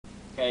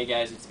Hey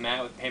guys, it's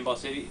Matt with Paintball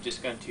City.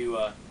 Just going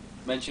to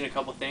mention a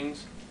couple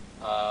things.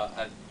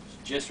 I've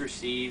just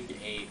received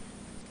a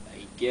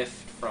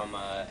gift from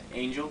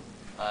Angel.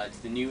 It's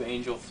the new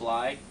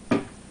A1-fly.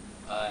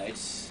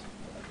 It's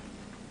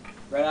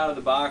right out of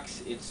the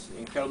box. It's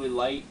incredibly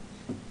light.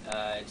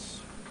 It's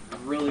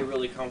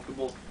really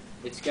comfortable.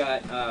 It's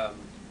got I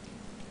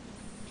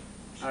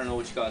don't know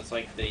what you call it. It's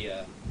like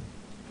the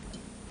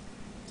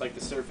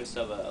surface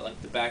of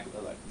like the back,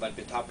 like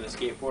the top of the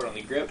skateboard on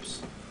the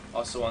grips.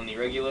 Also on the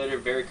regulator,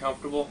 very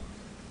comfortable.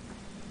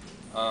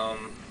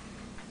 It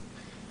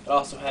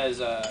also has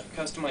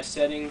customized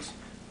settings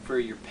for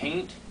your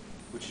paint,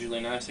 which is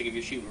really nice. Like if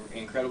you're shooting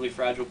incredibly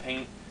fragile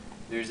paint,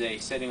 there's a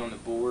setting on the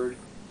board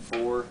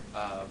for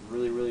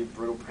really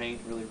brittle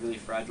paint, really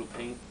fragile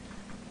paint.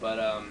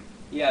 But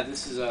yeah,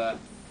 this is the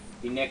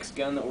next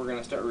gun that we're going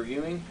to start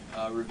reviewing.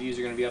 Reviews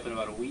are going to be up in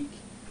about a week,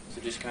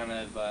 so just kind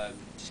of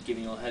just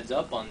giving you a heads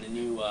up on the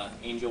new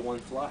Angel 1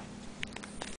 Fly.